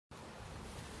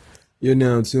You're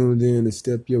now tuned in to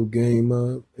Step Your Game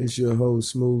Up. It's your host,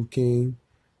 Smooth King,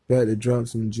 back to drop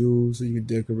some jewels so you can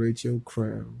decorate your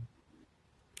crown.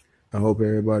 I hope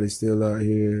everybody's still out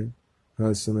here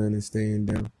hustling and staying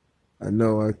down. I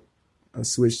know I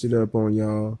switched it up on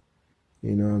y'all,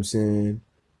 you know what I'm saying?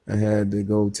 I had to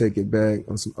go take it back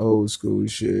on some old school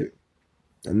shit.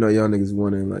 I know y'all niggas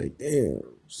wondering like, damn,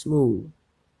 Smooth,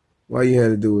 why you had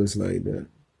to do us like that?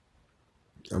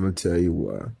 I'm gonna tell you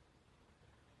why.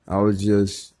 I was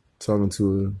just talking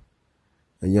to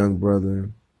a young brother,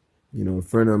 a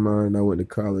friend of mine I went to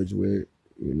college with,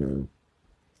 you know.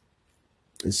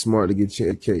 It's smart to get your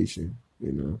education.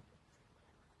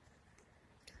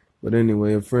 But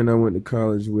anyway, a friend I went to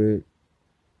college with,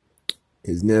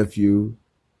 his nephew,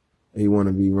 he want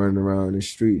to be running around the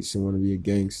streets and want to be a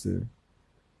gangster.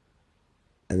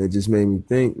 And it just made me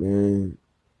think, man,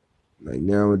 like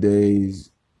nowadays,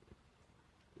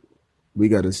 we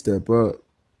got to step up,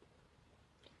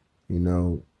 you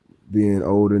know. Being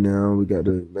older now, we got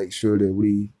to make sure that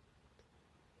we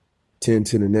tend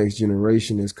to the next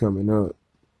generation that's coming up.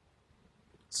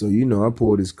 So, I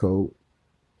pulled his coat,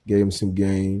 gave him some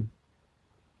game,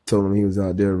 told him he was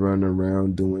out there running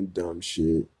around doing dumb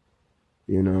shit.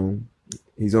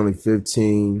 He's only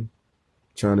 15,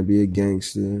 trying to be a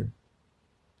gangster,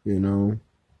 and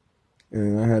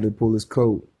I had to pull his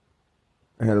coat.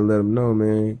 I had to let him know,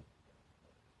 man,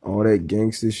 all that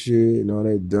gangster shit and all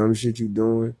that dumb shit you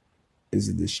doing is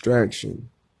a distraction.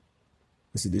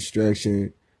 It's a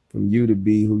distraction from you to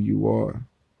be who you are.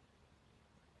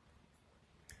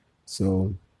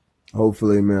 So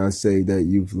hopefully, man, I saved that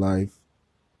youth life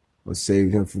or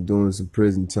saved him from doing some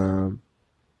prison time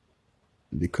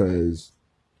because,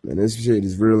 man, this shit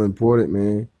is real important,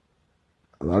 man.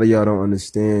 A lot of y'all don't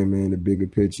understand, man, the bigger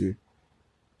picture.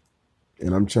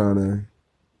 And I'm trying to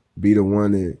be the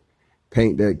one that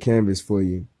paint that canvas for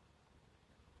you.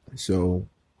 So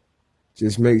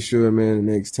just make sure, man,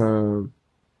 the next time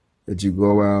that you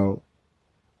go out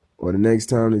or the next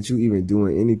time that you even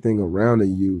doing anything around the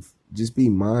youth, just be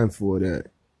mindful of that.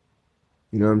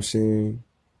 You know what I'm saying?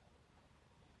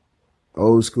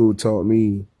 Old school taught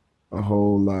me a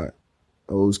whole lot.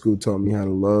 Old school taught me how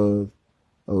to love.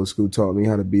 Old school taught me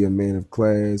how to be a man of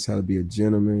class, how to be a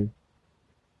gentleman.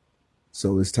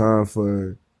 So it's time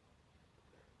for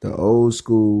the old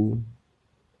school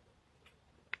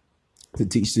to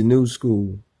teach the new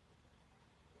school.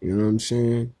 You know what I'm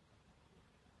saying?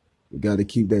 We got to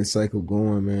keep that cycle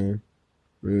going, man.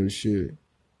 Real shit.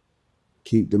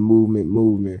 Keep the movement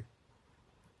moving.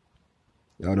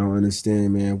 Y'all don't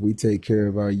understand, man. If we take care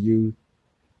of our youth,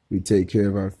 we take care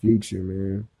of our future,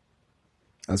 man.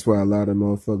 That's why a lot of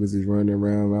motherfuckers is running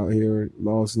around out here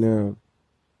lost now.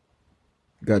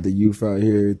 Got the youth out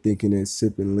here thinking that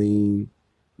sipping lean,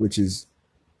 which is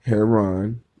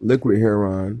heroin, liquid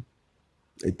heroin.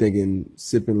 They thinking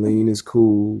sipping lean is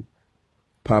cool,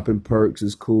 popping perks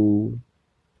is cool.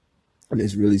 And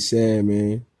it's really sad,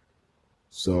 man.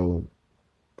 So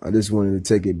I just wanted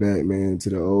to take it back, man, to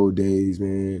the old days,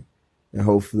 man. And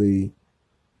hopefully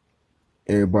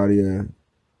everybody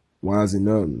wisen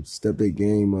up and step their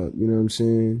game up. You know what I'm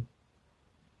saying?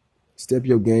 Step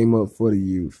your game up for the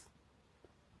youth.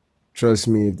 Trust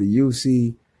me, if the youth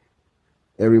see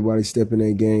everybody stepping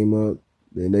their game up,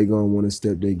 then they going to want to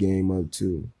step their game up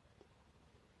too.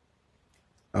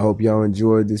 I hope y'all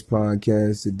enjoyed this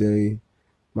podcast today.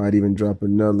 Might even drop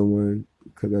another one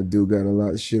because I do got a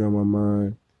lot of shit on my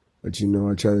mind. But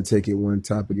I try to take it one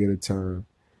topic at a time.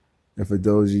 And for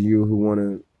those of you who want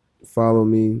to follow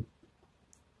me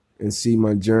and see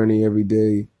my journey every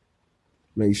day,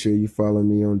 make sure you follow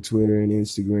me on Twitter and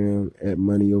Instagram at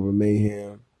Money Over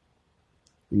Mayhem.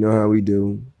 You know how we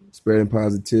do, spreading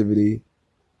positivity.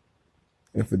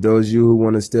 And for those of you who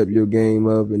want to step your game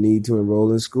up and need to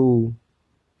enroll in school,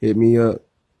 hit me up.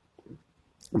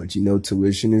 But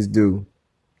tuition is due.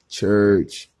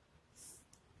 Church.